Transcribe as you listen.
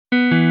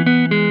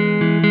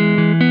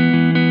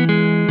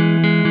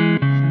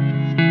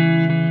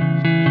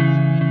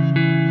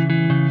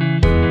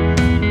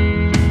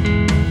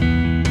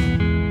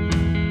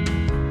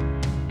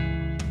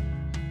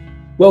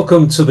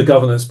Welcome to the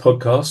Governance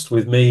Podcast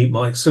with me,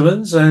 Mike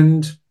Simmons,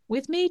 and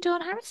With me,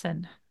 Dawn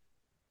Harrison.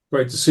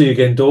 great to see you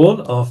again,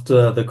 Dawn,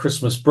 after the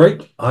Christmas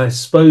break. I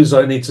suppose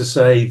I need to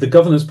say the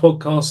Governance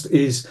Podcast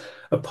is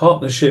a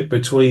partnership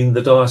between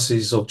the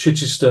Dioceses of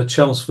Chichester,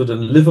 Chelmsford,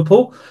 and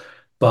Liverpool,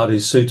 but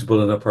is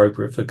suitable and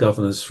appropriate for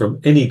governors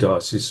from any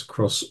diocese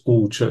across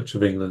all Church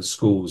of England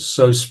schools.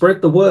 So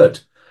spread the word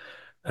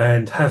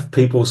and have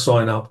people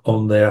sign up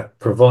on their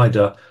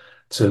provider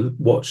to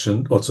watch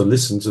or to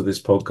listen to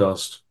this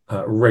podcast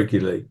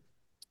regularly.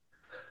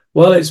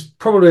 Well, it's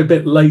probably a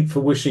bit late for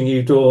wishing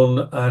you,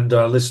 Dawn, and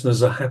our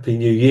listeners a happy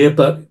new year,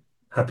 but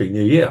happy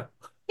new year.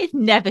 It's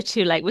never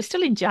too late. We're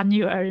still in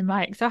January,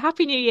 Mike. So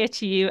Happy New Year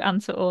to you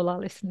and to all our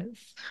listeners.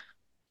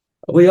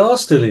 We are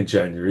still in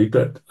January,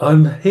 but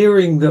I'm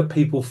hearing that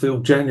people feel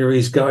January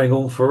is going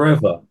on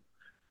forever.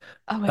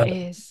 Oh, Uh, it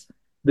is.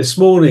 this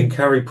morning,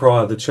 Carrie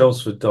Pryor, the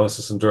Chelmsford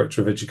Diocesan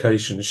Director of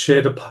Education,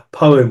 shared a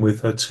poem with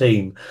her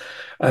team,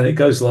 and it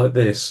goes like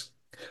this: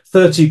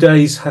 30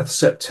 days hath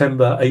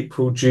September,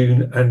 April,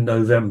 June, and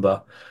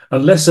November.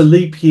 Unless a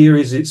leap year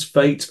is its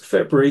fate,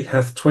 February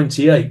hath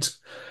 28.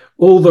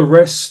 All the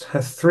rest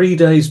hath 3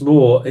 days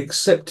more,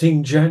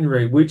 excepting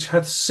January, which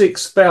hath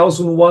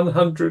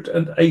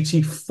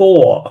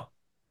 6,184.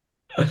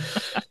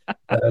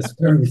 It's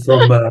apparently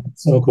from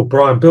someone called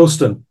Brian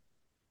Bilston.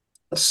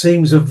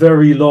 Seems a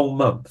very long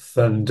month,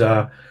 and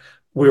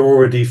we're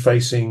already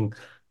facing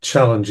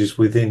challenges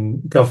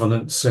within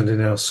governance and in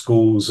our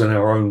schools and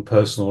our own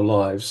personal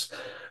lives,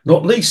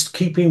 not least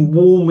keeping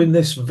warm in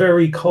this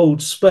very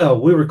cold spell.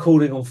 We're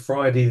recording on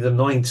Friday the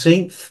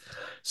 19th,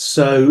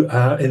 so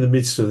in the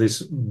midst of this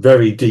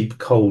very deep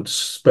cold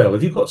spell.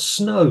 Have you got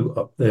snow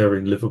up there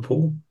in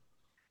Liverpool?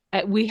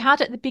 We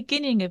had at the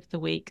beginning of the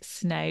week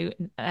snow,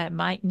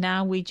 Mike.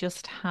 Now we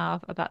just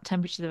have about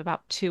temperatures of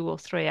about 2 or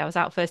 3. I was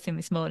out first thing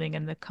this morning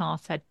and the car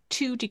said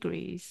 2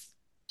 degrees.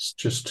 It's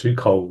just too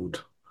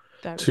cold,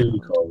 Very too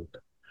cold. cold.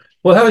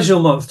 Well, how is your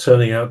month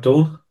turning out,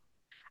 Dawn?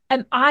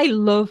 I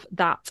love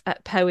that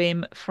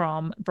poem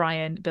from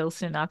Brian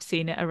Bilson. I've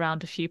seen it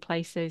around a few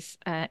places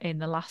in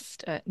the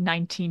last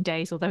 19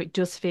 days, although it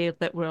does feel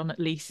that we're on at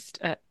least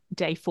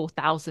day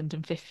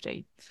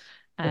 4050.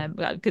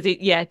 Because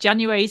yeah,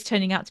 January is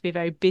turning out to be a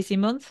very busy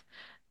month.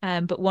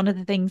 But one of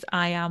the things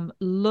I am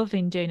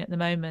loving doing at the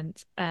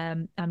moment,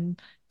 I'm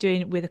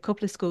doing with a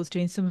couple of schools,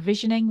 doing some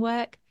visioning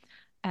work,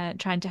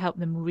 trying to help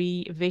them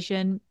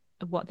revision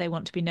what they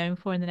want to be known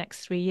for in the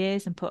next 3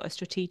 years and put a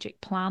strategic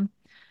plan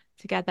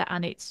together.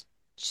 And it's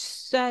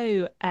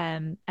so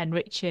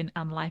enriching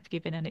and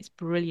life-giving, and it's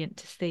brilliant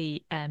to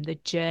see the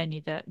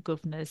journey that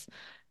governors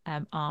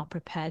are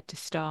prepared to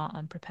start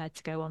and prepared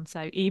to go on.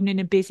 So even in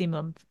a busy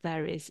month,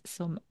 there is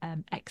some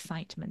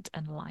excitement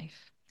and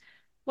life.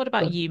 What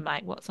about you,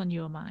 Mike? What's on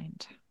your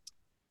mind?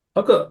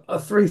 I've got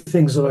three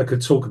things that I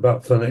could talk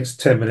about for the next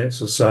 10 minutes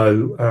or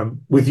so,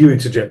 with you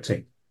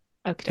interjecting,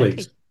 Okay,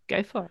 please.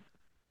 okay, go for it.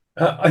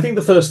 I think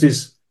the first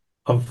is,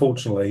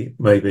 unfortunately,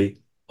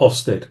 maybe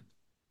Ofsted.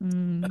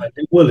 Mm, And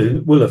it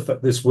will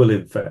affect, this will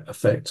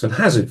affect and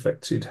has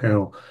affected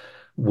how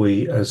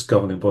we as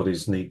governing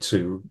bodies need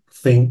to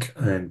think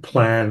and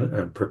plan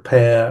and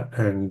prepare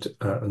and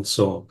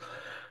so on.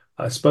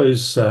 I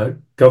suppose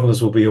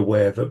governors will be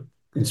aware that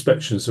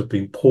inspections have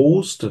been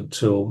paused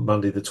until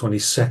Monday, the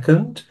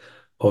 22nd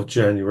of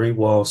January,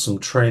 while some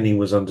training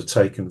was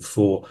undertaken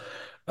for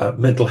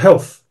mental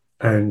health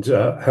and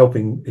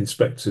helping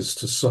inspectors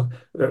to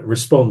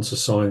respond to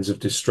signs of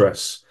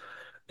distress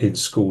in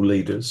school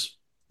leaders.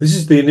 This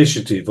is the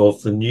initiative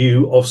of the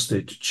new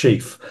Ofsted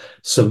chief,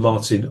 Sir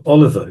Martin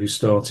Oliver, who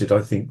started,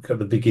 I think, at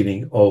the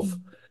beginning of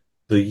mm,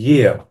 the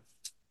year.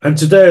 And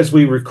today, as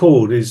we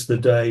record, is the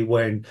day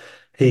when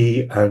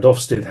he and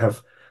Ofsted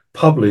have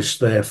published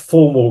their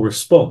formal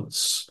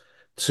response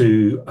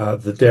to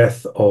the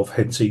death of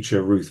head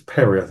teacher Ruth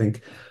Perry. I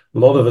think a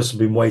lot of us have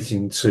been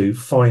waiting to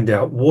find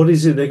out what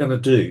is it they're going to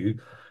do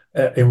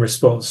in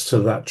response to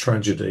that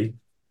tragedy.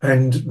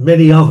 And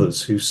many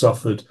others who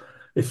suffered,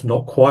 if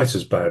not quite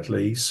as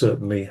badly,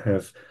 certainly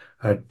have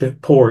had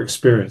poor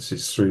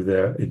experiences through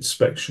their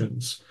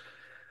inspections.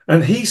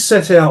 And he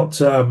set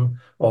out,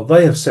 or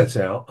they have set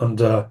out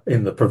under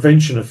in the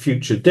Prevention of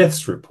Future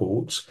Deaths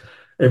report,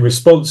 in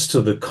response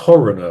to the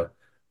coroner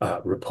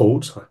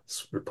report,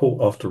 it's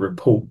report after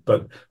report,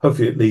 but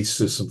hopefully it leads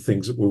to some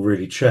things that will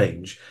really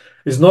change.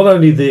 Is not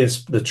only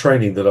this the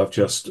training that I've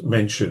just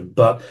mentioned,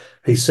 but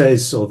he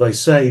says, or they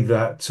say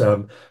that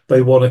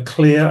they want a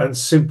clear and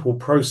simple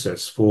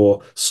process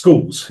for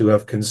schools who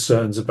have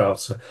concerns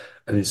about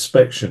an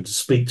inspection to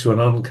speak to an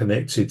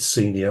unconnected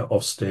senior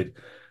Ofsted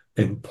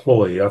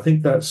employee. I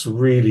think that's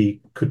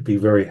really could be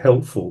very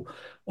helpful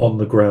on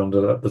the ground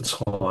at the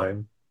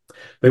time.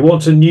 They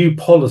want a new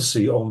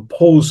policy on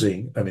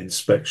pausing an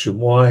inspection,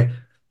 why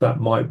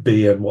that might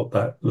be and what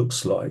that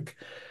looks like.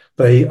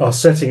 They are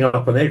setting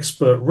up an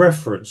expert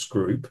reference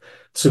group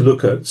to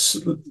look at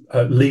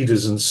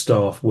leaders and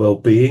staff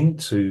well-being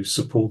to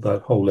support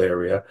that whole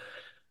area,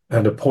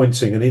 and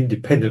appointing an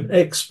independent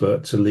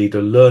expert to lead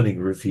a learning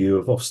review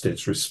of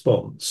Ofsted's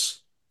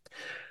response.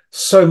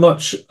 so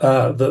much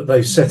that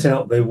they've set Mm,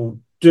 out they will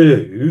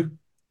do,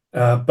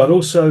 but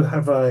also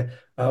have a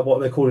what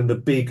they're calling the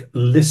big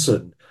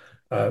listen.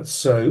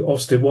 So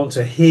Ofsted want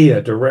to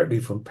hear directly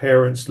from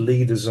parents,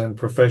 leaders, and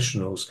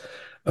professionals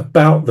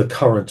about the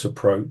current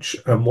approach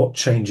and what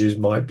changes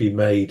might be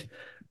made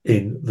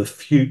in the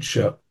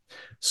future.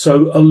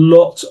 So a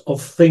lot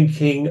of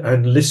thinking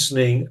and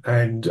listening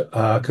and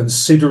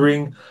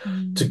considering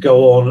to mm,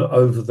 go on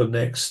over the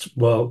next,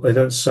 well, they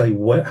don't say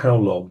how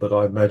long, but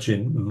I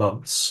imagine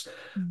months,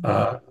 mm,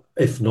 uh,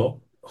 if not,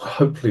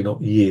 hopefully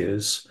not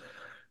years.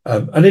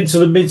 And into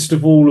the midst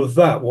of all of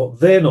that, what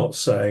they're not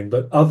saying,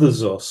 but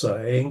others are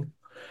saying,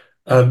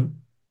 um,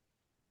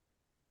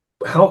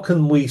 how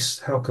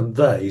can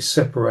they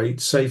separate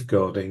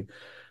safeguarding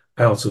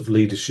out of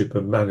leadership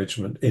and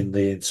management in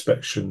the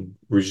inspection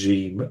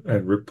regime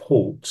and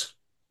report?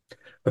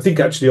 I think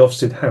actually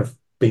Ofsted have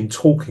been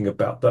talking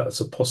about that as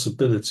a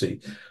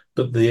possibility,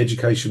 but the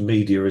education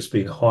media has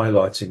been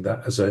highlighting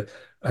that as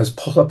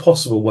a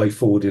possible way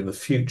forward in the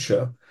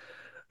future.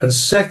 And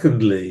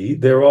secondly,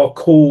 there are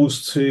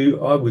calls to,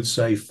 I would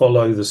say,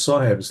 follow the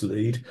science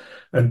lead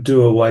and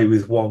do away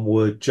with one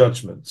word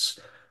judgments.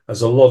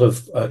 There's a lot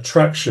of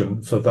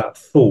traction for that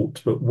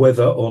thought, but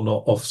whether or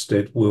not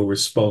Ofsted will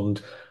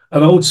respond,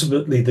 and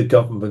ultimately the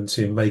government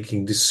in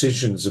making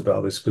decisions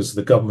about this, because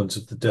the government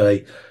of the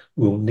day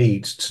will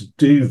need to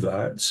do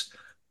that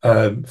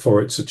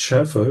for it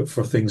to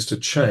for things to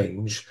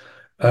change.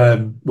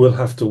 We'll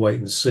have to wait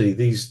and see.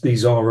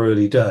 These are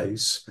early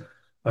days.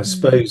 I mm,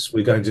 suppose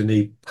we're going to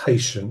need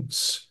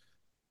patience,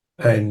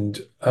 and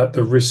at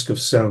the risk of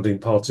sounding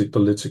party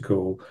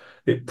political,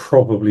 it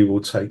probably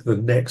will take the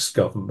next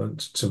government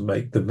to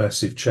make the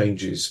massive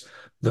changes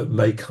that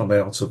may come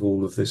out of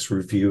all of this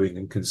reviewing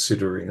and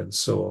considering and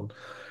so on.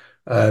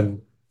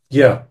 Um,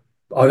 yeah,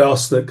 I'd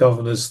ask that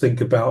governors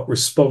think about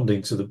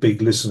responding to the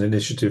Big Listen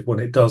initiative when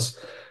it does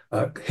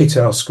hit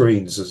our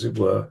screens, as it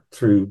were,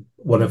 through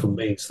whatever mm,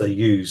 means they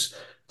use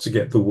to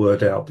get the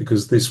word out,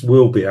 because this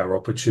will be our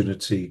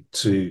opportunity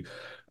to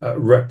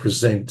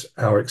represent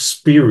our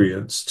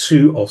experience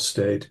to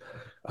Ofsted,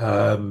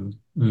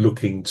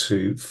 looking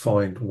to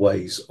find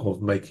ways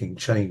of making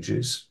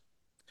changes.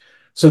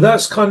 So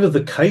that's kind of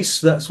the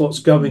case. That's what's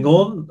going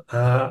mm.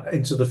 on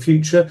into the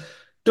future.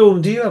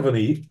 Dawn, do you have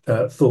any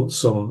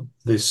thoughts on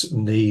this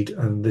need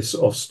and this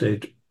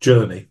Ofsted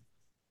journey?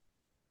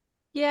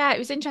 Yeah, it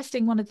was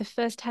interesting. One of the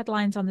first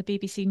headlines on the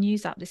BBC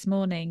News app this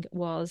morning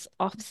was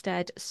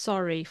Ofsted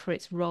sorry for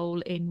its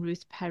role in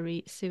Ruth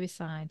Perry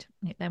suicide.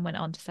 It then went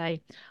on to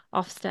say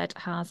Ofsted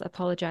has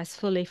apologised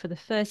fully for the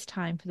first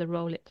time for the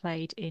role it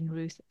played in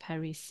Ruth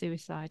Perry's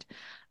suicide.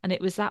 And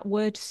it was that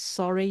word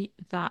sorry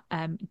that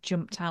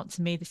jumped out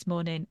to me this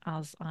morning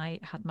as I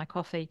had my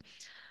coffee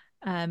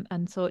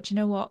and thought, you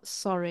know what?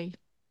 Sorry.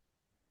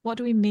 What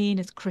do we mean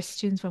as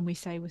Christians when we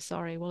say we're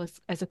sorry? Well,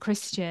 as a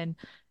Christian,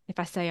 if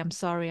I say I'm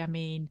sorry, I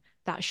mean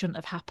that shouldn't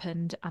have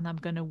happened, and I'm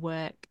going to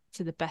work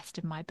to the best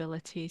of my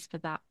abilities for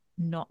that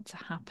not to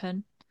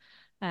happen.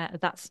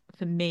 That's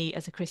for me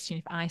as a Christian,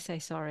 if I say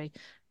sorry.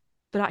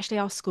 But actually,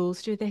 our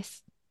schools do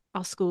this.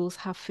 Our schools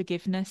have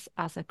forgiveness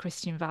as a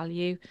Christian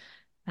value.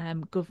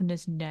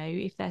 Governors know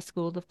if their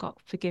school have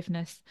got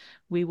forgiveness,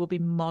 we will be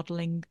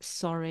modelling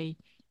sorry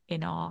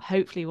in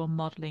hopefully we're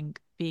modelling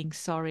being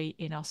sorry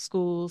in our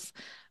schools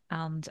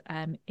and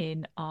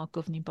in our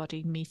governing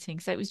body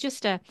meetings. So it was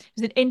an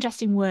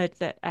interesting word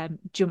that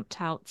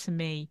jumped out to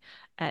me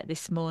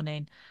this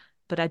morning.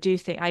 But I do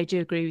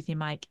agree with you,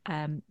 Mike,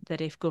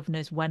 that if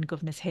when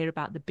governors hear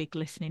about the Big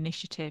Listen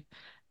initiative,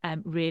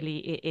 really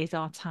it is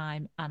our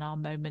time and our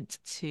moment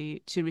to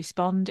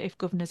respond if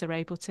governors are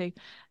able to.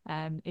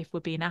 If we're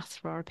being asked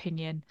for our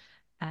opinion,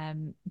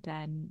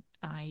 then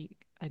I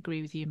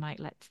agree with you, Mike.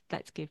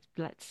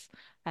 Let's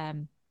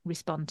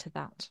respond to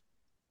that.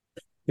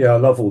 Yeah, I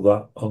love all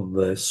that on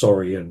the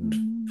sorry and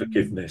Mm,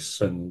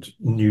 forgiveness and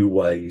new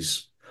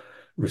ways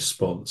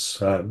response.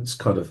 It's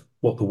kind of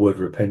what the word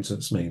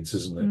repentance means,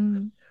 isn't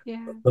it?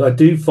 yeah, But I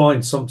do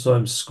find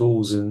sometimes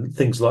schools and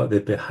things like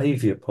their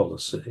behaviour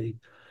policy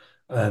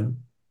um,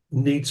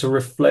 need to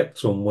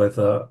reflect on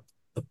whether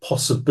the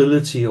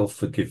possibility of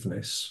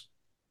forgiveness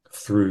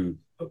through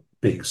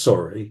being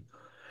sorry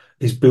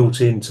is built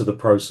into the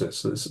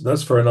process.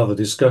 That's for another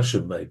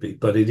discussion, maybe,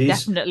 but it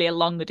is, definitely a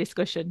longer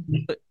discussion.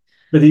 But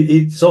but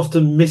it's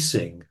often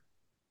missing,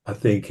 I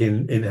think,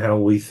 in how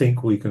we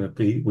think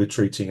we're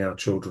treating our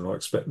children or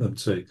expect them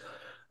to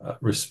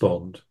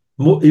respond.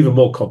 Even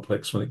more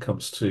complex when it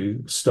comes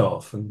to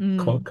staff and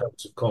mm,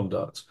 codes of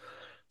conduct.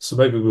 So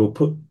maybe we'll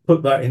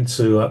put that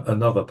into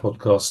another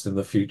podcast in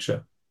the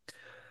future.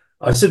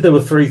 I said there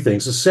were three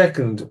things. The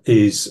second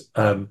is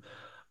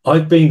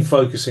I've been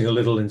focusing a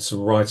little in some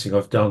writing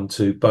I've done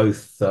to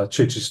both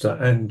Chichester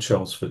and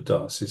Chelmsford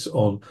Diocese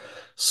on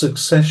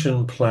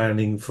succession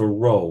planning for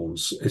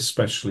roles,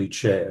 especially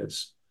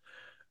chairs.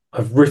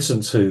 I've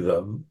written to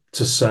them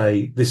to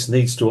say this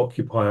needs to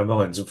occupy our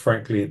minds, and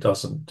frankly, it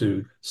doesn't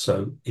do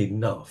so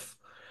enough.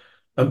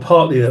 And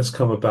partly that's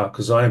come about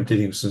because I am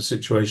dealing with some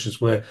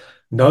situations where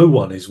No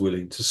one is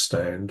willing to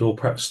stand, or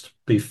perhaps to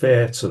be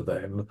fair to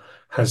them,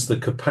 has the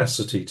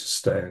capacity to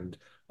stand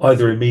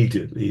either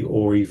immediately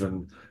or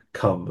even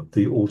come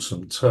the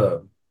autumn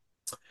term.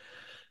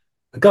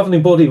 A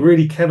governing body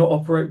really cannot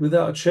operate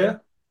without a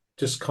chair.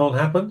 Just can't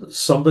happen.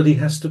 Somebody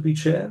has to be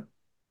chair.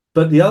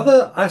 But the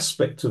other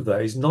aspect of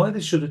that is neither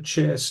should a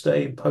chair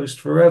stay in post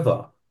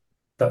forever.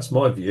 That's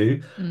my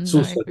view. It's I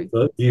also agree.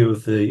 the view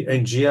of the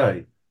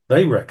NGA.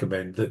 They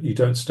recommend that you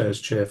don't stay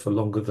as chair for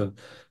longer than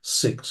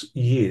 6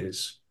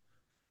 years,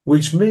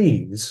 which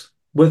means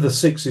whether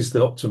six is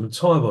the optimum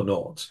time or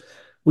not,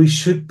 we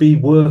should be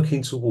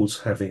working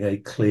towards having a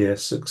clear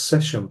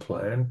succession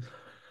plan,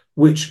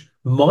 which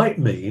might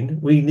mean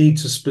we need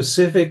to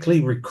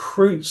specifically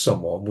recruit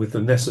someone with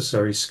the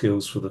necessary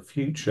skills for the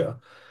future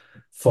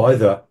for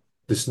either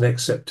this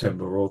next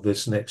September or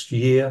this next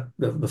year,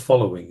 the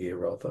following year,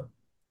 rather.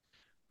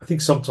 I think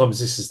sometimes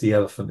this is the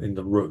elephant in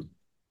the room.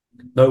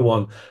 No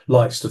one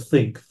likes to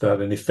think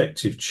that an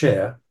effective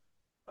chair,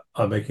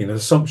 I'm making an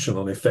assumption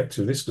on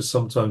effectiveness because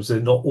sometimes they're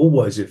not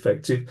always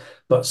effective,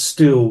 but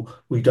still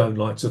we don't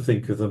like to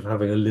think of them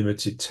having a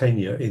limited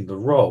tenure in the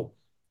role.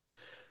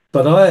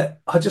 But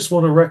I just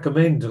want to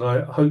recommend, and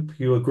I hope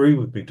you agree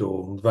with me,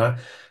 Dawn, that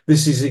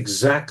this is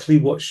exactly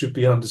what should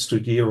be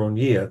understood year on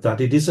year,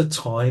 that it is a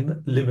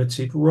time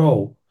limited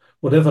role,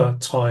 whatever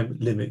time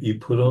limit you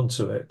put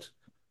onto it.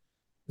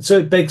 So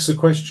it begs the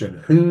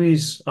question, who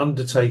is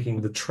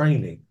undertaking the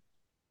training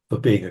for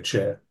being a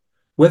chair?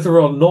 Whether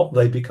or not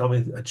they become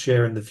a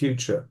chair in the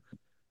future.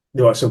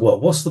 You know, I said, well,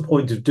 what's the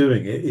point of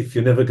doing it if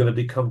you're never going to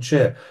become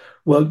chair?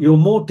 Well, you'll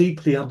more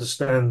deeply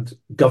understand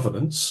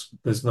governance.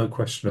 There's no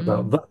question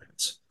about Mm,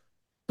 that.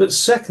 But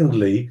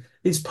secondly,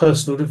 it's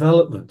personal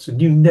development.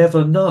 And you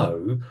never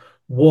know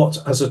what,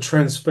 as a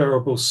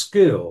transferable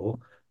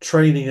skill,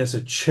 training as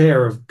a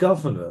chair of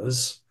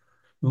governors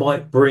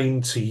might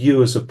bring to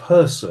you as a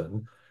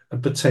person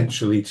and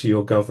potentially to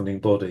your governing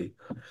body.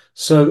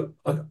 So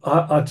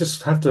I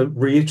just have to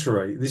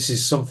reiterate this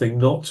is something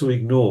not to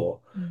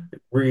ignore. mm.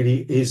 It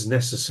really is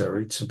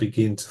necessary to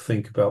begin to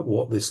think about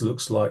what this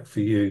looks like for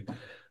you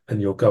and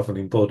your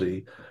governing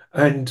body.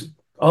 And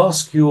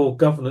ask your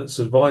governance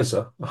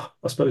advisor,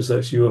 I suppose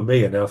that's you and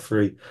me in our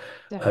three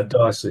Definitely.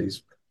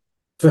 dioceses,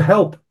 for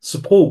help,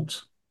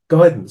 support,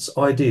 guidance,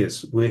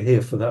 ideas. We're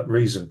here for that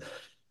reason.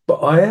 But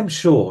I am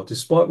sure,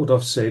 despite what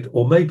I've said,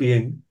 or maybe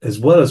in as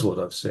well as what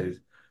I've said,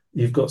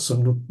 you've got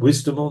some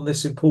wisdom on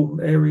this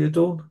important area,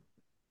 Dawn.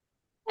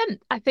 And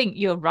I think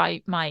you're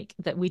right, Mike,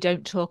 that we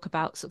don't talk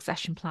about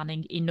succession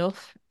planning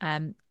enough.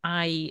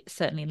 I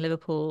certainly in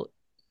Liverpool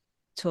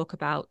talk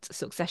about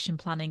succession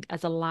planning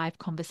as a live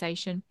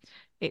conversation.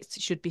 It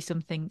should be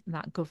something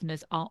that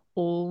governors are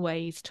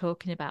always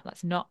talking about.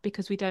 That's not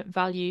because we don't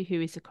value who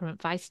is the current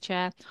vice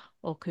chair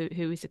or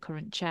who is the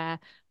current chair,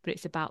 but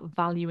it's about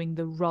valuing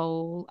the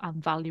role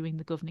and valuing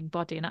the governing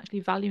body and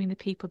actually valuing the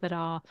people that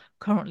are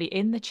currently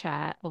in the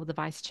chair or the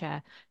vice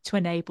chair to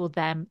enable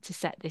them to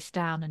set this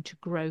down and to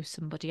grow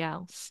somebody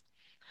else.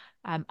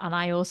 And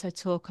I also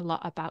talk a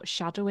lot about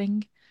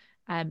shadowing.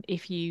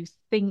 If you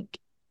think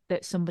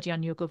that somebody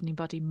on your governing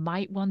body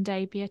might one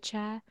day be a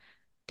chair,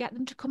 get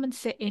them to come and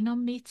sit in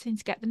on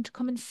meetings, get them to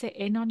come and sit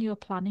in on your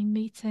planning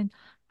meeting.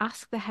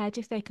 Ask the head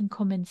if they can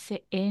come and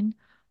sit in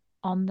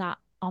on that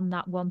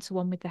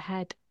one-to-one with the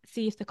head.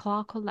 See if the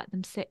clerk will let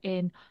them sit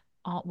in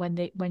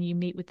when you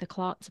meet with the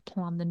clerk to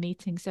plan the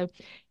meeting. So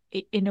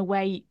in a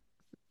way,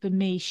 for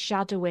me,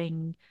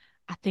 shadowing,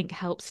 I think,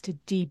 helps to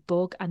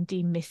debug and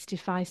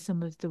demystify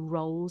some of the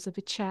roles of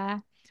a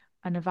chair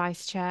and a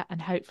vice chair,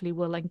 and hopefully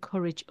will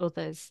encourage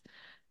others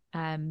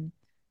um,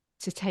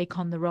 to take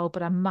on the role.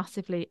 But I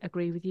massively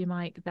agree with you,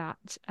 Mike,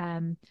 that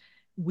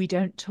we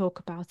don't talk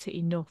about it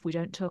enough. We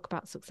don't talk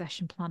about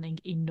succession planning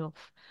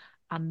enough.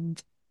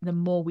 And the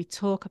more we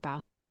talk about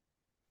it,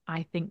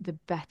 I think the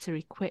better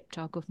equipped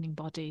our governing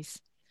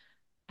bodies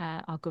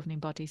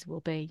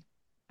will be.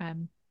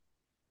 Um,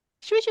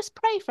 should we just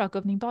pray for our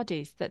governing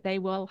bodies that they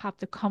will have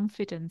the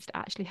confidence to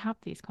actually have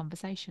these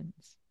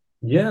conversations?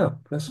 Yeah,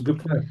 that's a good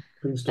Okay. plan.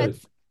 Please do.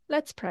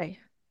 Let's pray.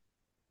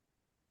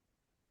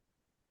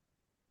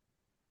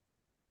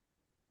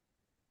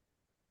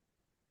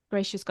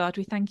 Gracious God,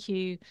 we thank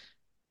you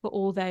for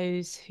all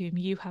those whom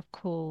you have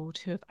called,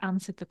 who have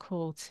answered the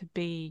call to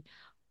be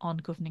on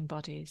governing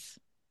bodies.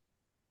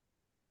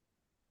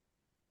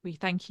 We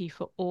thank you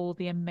for all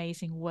the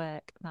amazing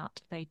work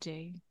that they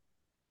do,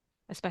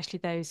 especially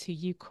those who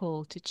you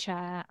call to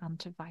chair and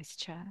to vice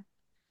chair.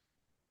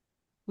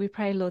 We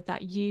pray, Lord,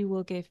 that you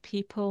will give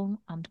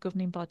people and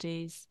governing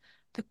bodies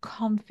the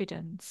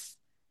confidence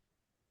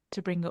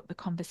to bring up the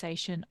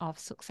conversation of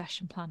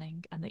succession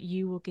planning, and that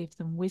you will give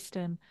them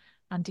wisdom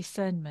and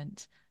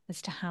discernment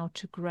as to how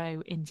to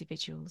grow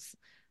individuals.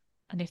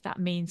 And if that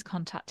means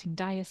contacting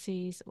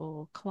dioceses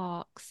or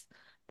clerks,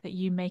 that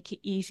you make it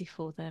easy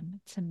for them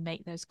to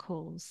make those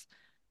calls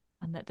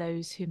and that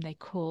those whom they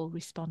call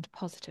respond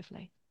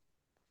positively.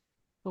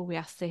 For we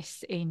ask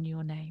this in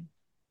your name.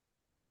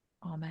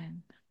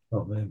 Amen.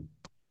 Amen.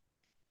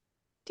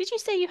 Did you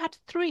say you had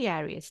 3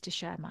 areas to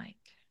share, Mike?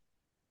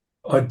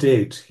 I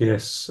did,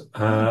 yes.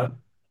 Mm.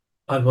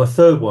 And my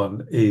third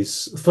one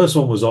is the first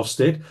one was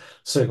Ofsted,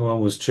 second one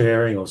was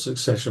chairing or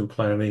succession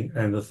planning,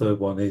 and the third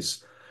one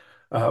is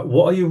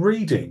what are you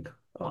reading?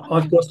 What am I?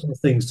 I've got some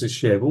things to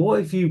share, but what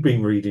have you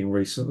been reading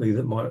recently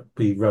that might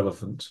be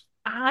relevant?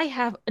 I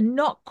have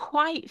not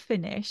quite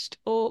finished,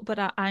 or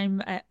but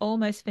I'm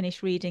almost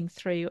finished reading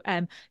through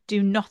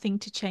 "Do Nothing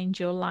to Change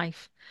Your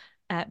Life"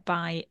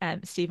 by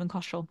Stephen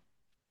Cottrell.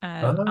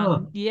 Ah,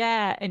 And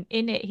yeah, and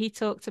in it he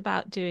talked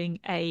about doing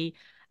a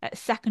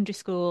secondary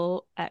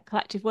school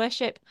collective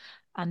worship,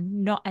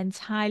 and not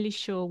entirely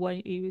sure what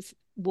he was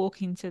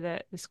walking to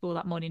the school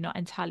that morning, not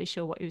entirely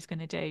sure what he was going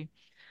to do.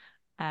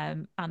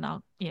 And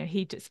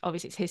he just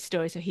obviously it's his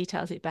story, so he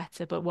tells it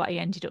better. But what he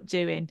ended up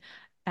doing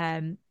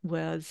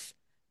was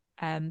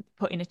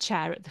putting a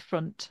chair at the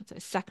front. So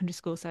it's secondary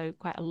school, so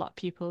quite a lot of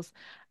pupils,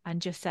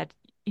 and just said,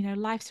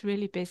 life's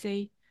really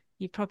busy.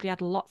 You've probably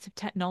had lots of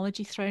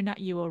technology thrown at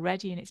you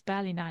already, and it's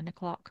barely 9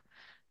 o'clock.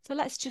 So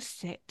let's just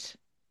sit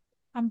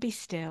and be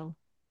still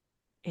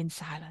in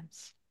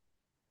silence.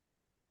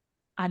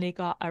 And he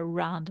got a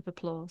round of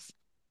applause.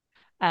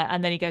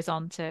 And then he goes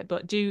on to,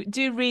 but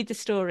do read the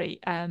story,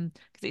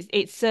 because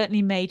it's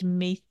certainly made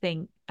me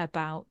think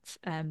about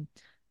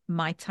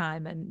my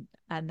time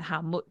and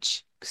how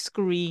much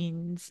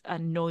screens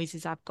and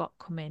noises I've got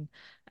coming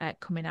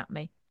at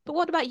me. But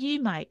what about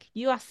you, Mike?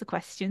 You asked the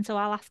question, so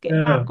I'll ask it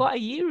yeah. back. What are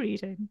you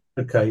reading?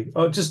 Okay.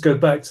 I'll just go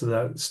back to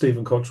that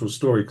Stephen Cottrell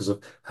story because I've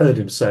heard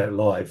him say it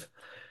live,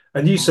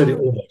 and you said it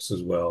Oh, almost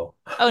as well.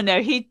 oh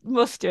no, he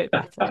must do it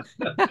better.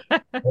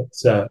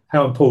 But,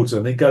 how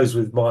important it goes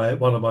with my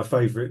one of my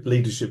favorite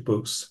leadership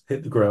books,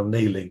 Hit the Ground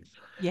Kneeling.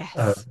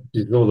 Yes.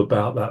 It's all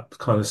about that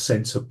kind of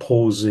sense of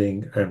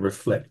pausing and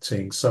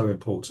reflecting. So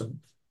important.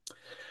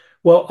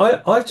 Well,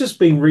 I've just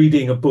been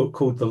reading a book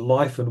called The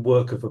Life and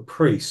Work of a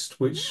Priest,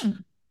 which Hmm.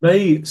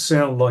 may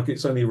sound like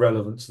it's only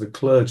relevant to the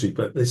clergy,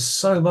 but there's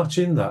so much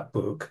in that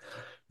book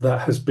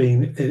that has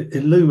been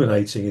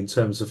illuminating in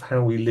terms of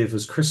how we live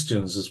as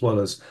Christians as well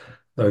as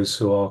those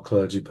who are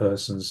clergy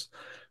persons.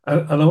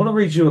 And I want to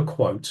read you a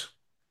quote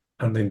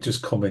and then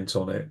just comment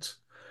on it.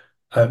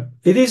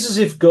 It is as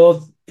if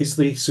God is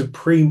the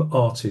supreme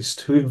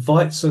artist who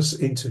invites us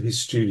into his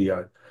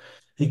studio.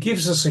 He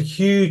gives us a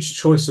huge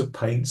choice of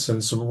paints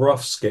and some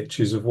rough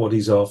sketches of what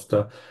he's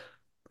after.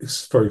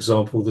 For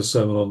example, the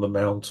Sermon on the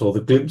Mount or the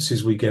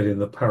glimpses we get in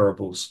the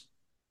parables.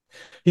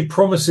 He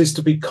promises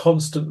to be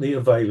constantly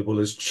available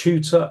as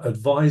tutor,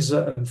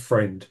 advisor, and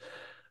friend.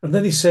 And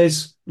then he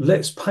says,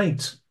 let's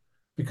paint.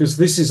 Because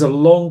this is a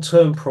long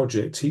term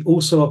project, he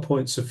also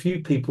appoints a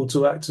few people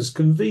to act as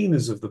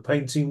conveners of the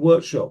painting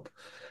workshop,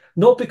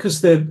 not because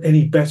they're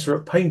any better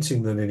at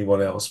painting than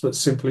anyone else, but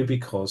simply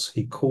because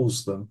he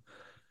calls them.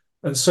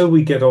 And so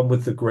we get on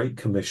with the Great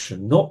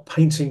Commission, not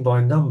painting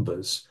by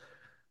numbers,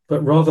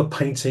 but rather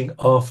painting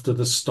after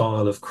the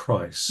style of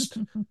Christ,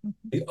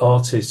 the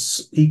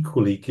artist's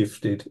equally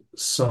gifted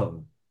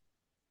son.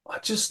 I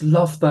just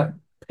love that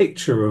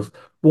picture of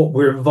what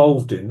we're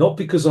involved in, not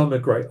because I'm a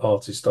great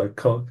artist, I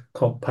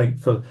can't paint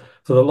for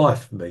the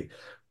life of me,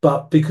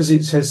 but because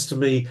it says to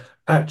me,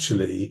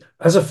 actually,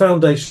 as a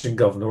foundation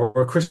governor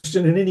or a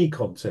Christian in any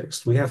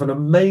context, we have an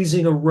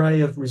amazing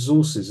array of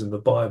resources in the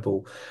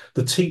Bible,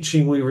 the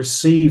teaching we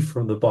receive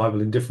from the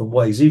Bible in different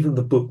ways, even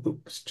the book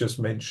that was just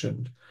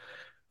mentioned.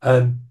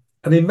 And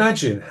and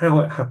imagine how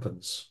it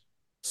happens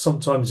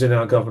sometimes in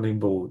our governing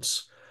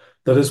boards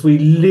that as we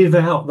live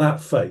out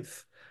that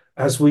faith,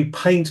 as we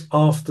paint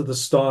after the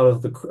style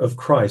of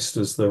Christ,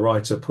 as the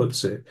writer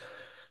puts it,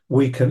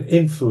 we can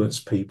influence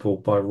people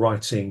by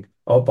writing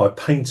or by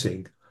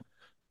painting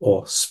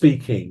or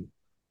speaking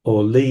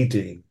or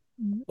leading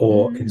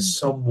or in Mm.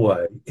 some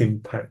way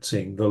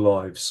impacting the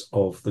lives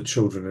of the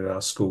children in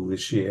our school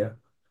this year.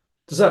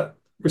 Does that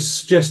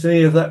suggest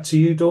any of that to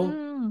you, Dawn?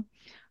 Mm.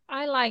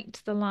 I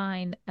liked the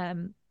line.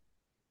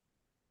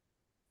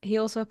 He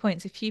also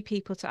appoints a few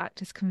people to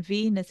act as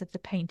conveners of the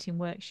painting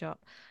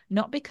workshop,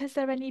 not because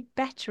they're any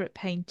better at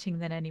painting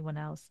than anyone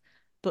else,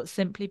 but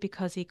simply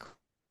because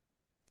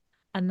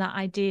and that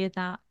idea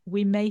that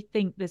we may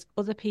think there's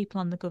other people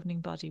on the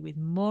governing body with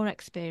more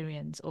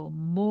experience or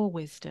more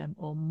wisdom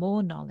or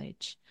more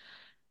knowledge,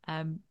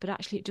 but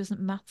actually it doesn't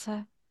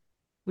matter.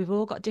 We've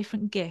all got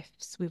different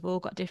gifts. We've all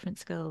got different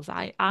skills.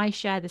 I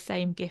share the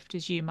same gift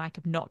as you, Mike,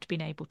 of not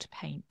being able to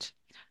paint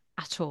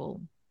at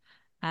all.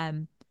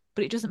 Um,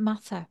 but it doesn't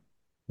matter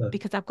No.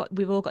 because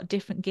we've all got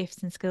different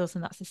gifts and skills,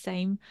 and that's the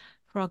same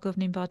for our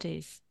governing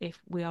bodies.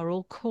 If we are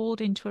all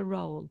called into a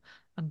role,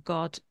 and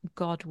God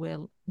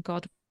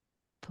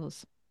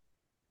us.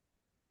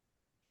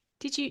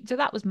 So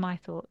that was my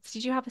thoughts.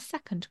 Did you have a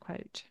second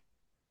quote?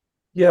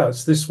 Yeah,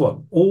 it's this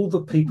one. All the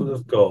Mm. people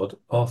of God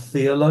are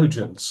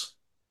theologians.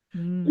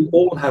 We Mm.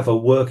 all have a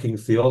working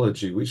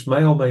theology, which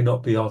may or may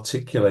not be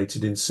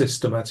articulated in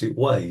systematic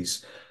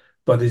ways,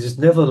 but it is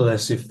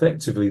nevertheless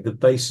effectively the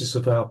basis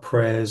of our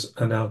prayers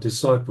and our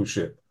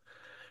discipleship.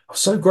 I'm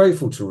so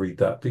grateful to read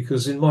that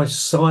because in my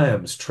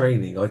SIAMS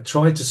training, I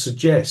tried to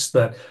suggest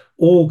that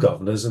all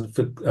governors and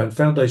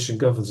foundation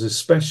governors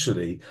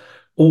especially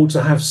ought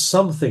to have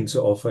something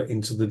to offer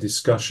into the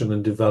discussion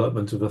and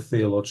development of a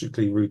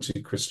theologically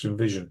rooted Christian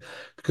vision,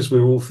 because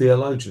we're all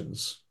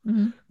theologians.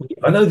 Mhm.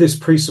 I know this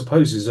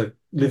presupposes a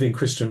living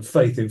Christian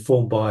faith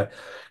informed by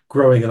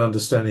growing an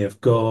understanding of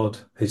God,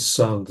 His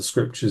Son, the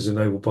Scriptures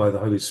enabled by the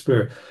Holy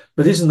Spirit.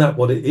 But isn't that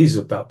what it is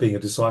about being a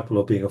disciple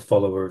or being a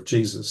follower of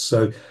Jesus?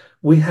 So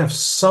we have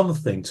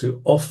something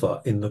to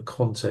offer in the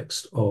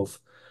context of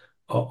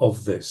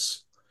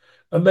this.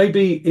 And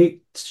maybe it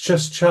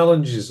just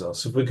challenges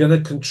us if we're going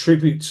to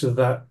contribute to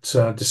that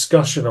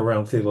discussion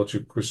around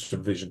theological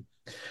Christian vision.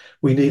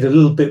 We need a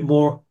little bit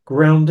more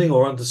grounding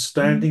or Mhm.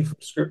 understanding from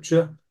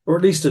Scripture, or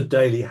at least a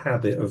daily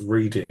habit of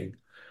reading.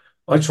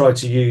 I try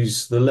to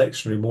use the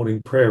lectionary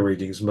morning prayer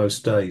readings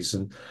most days,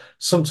 and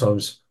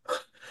sometimes,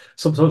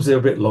 sometimes they're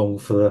a bit long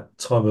for the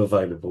time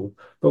available.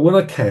 But when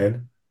I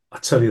can, I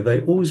tell you,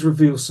 they always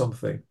reveal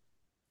something.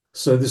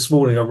 So this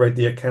morning I read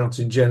the account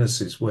in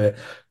Genesis where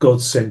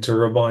God sent a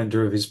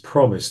reminder of his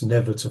promise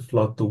never to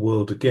flood the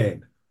world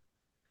again.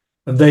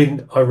 And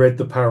then I read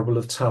the parable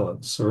of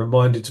talents, a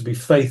reminder to be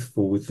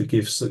faithful with the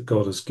gifts that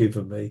God has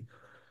given me.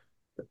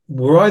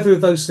 Were either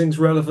of those things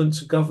relevant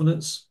to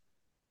governance?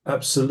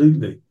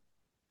 Absolutely.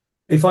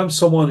 If I'm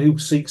someone who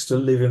seeks to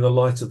live in the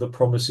light of the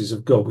promises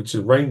of God, which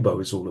the rainbow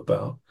is all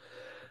about,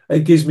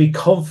 it gives me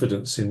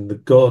confidence in the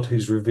God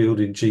who's revealed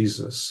in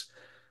Jesus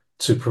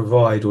to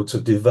provide or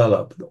to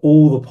develop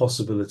all the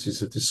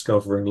possibilities of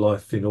discovering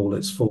life in all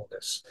its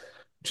fullness,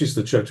 which is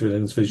the Church of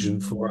England's vision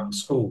for our Mhm.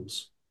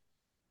 schools.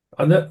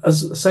 And at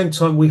the same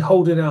time, we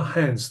hold in our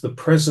hands the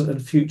present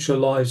and future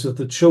lives of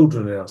the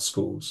children in our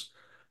schools.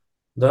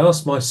 And I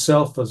ask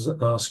myself, as I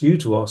ask you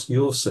to ask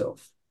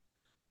yourself,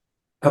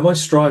 am I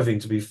striving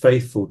to be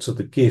faithful to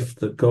the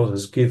gift that God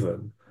has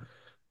given,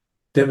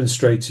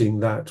 demonstrating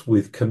that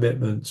with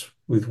commitment,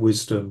 with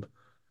wisdom,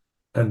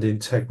 and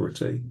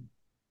integrity?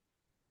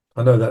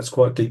 I know that's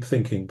quite deep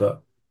thinking,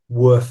 but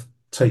worth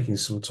taking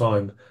some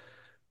time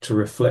to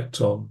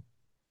reflect on.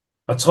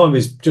 Our time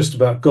is just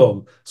about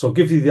gone. So I'll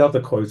give you the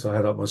other quote I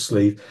had up my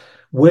sleeve.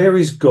 Where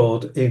is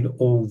God in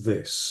all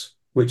this?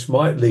 Which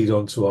might lead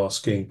on to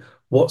asking,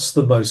 what's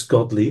the most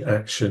godly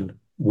action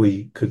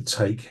we could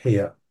take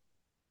here?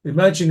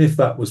 Imagine if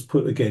that was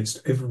put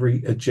against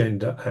every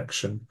agenda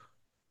action.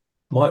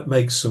 Might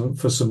make some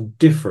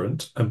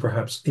different and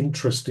perhaps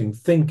interesting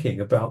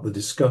thinking about the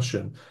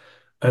discussion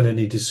and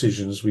any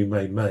decisions we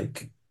may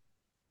make.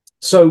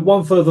 So,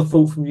 one further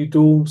thought from you,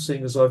 Dawn,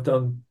 seeing as I've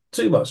done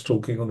too much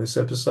talking on this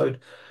episode,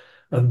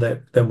 and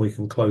then we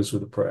can close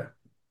with a prayer.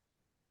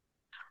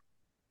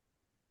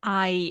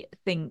 I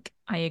think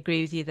I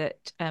agree with you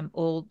that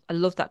all I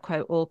love that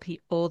quote,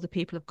 all the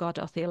people of God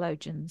are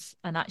theologians.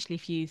 And actually,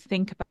 if you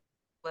think about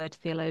what the word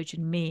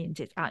theologian means,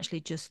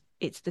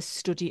 it's the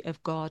study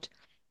of God.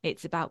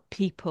 It's about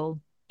people,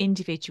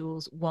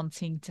 individuals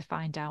wanting to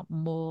find out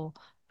more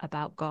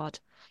about God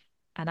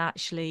and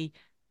actually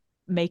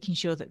making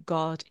sure that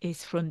God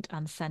is front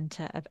and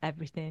center of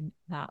everything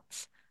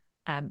that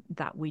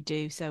we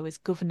do. So as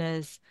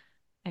governors,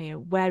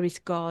 where is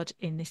God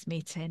in this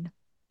meeting?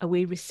 Are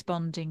we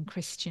responding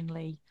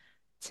Christianly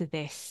to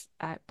this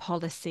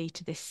policy,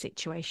 to this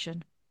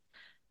situation?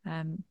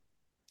 Um,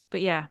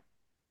 but yeah,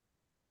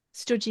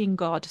 studying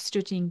God,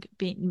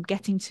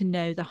 getting to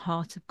know the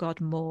heart of God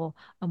more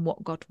and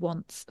what God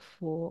wants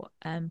for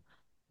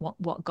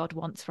what God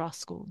wants for our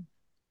school.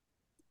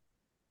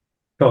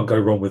 Can't go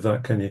wrong with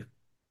that, can you?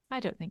 I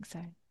don't think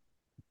so.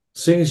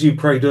 Seeing as you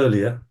prayed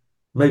earlier,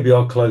 maybe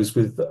I'll close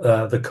with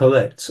the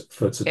collect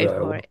for Go today, or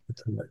for one it. of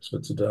the collects for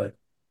today.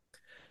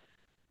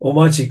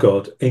 Almighty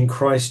God, in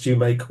Christ you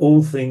make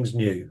all things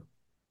new.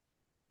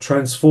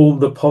 Transform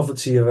the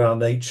poverty of our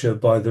nature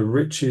by the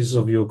riches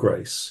of your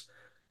grace,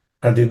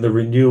 and in the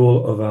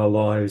renewal of our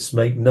lives,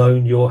 make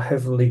known your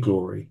heavenly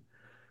glory.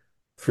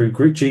 Through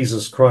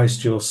Jesus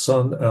Christ, your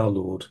Son, our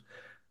Lord,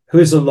 who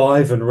is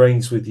alive and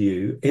reigns with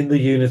you in the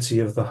unity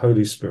of the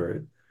Holy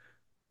Spirit,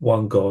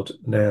 one God,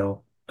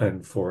 now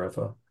and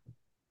forever.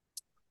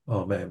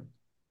 Amen.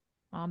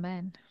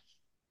 Amen.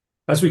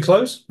 As we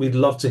close, we'd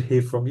love to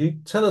hear from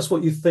you. Tell us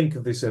what you think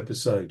of this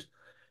episode.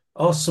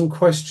 Ask some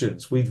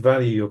questions. We'd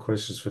value your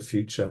questions for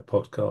future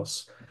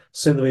podcasts.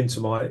 Send them into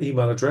my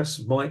email address,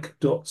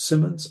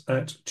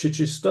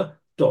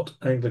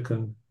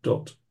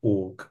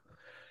 mike.simmons@chichester.anglican.org.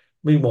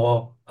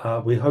 Meanwhile,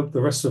 we hope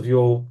the rest of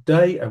your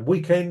day and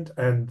weekend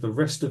and the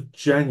rest of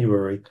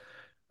January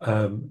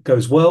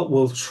goes well.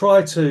 We'll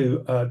try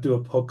to do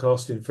a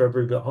podcast in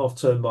February, but half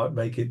term might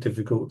make it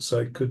difficult. So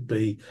it could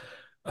be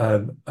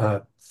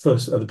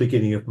first at the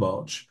beginning of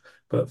March.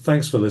 But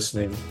thanks for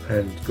listening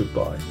and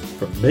goodbye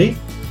from me.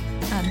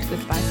 And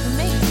goodbye from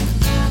me.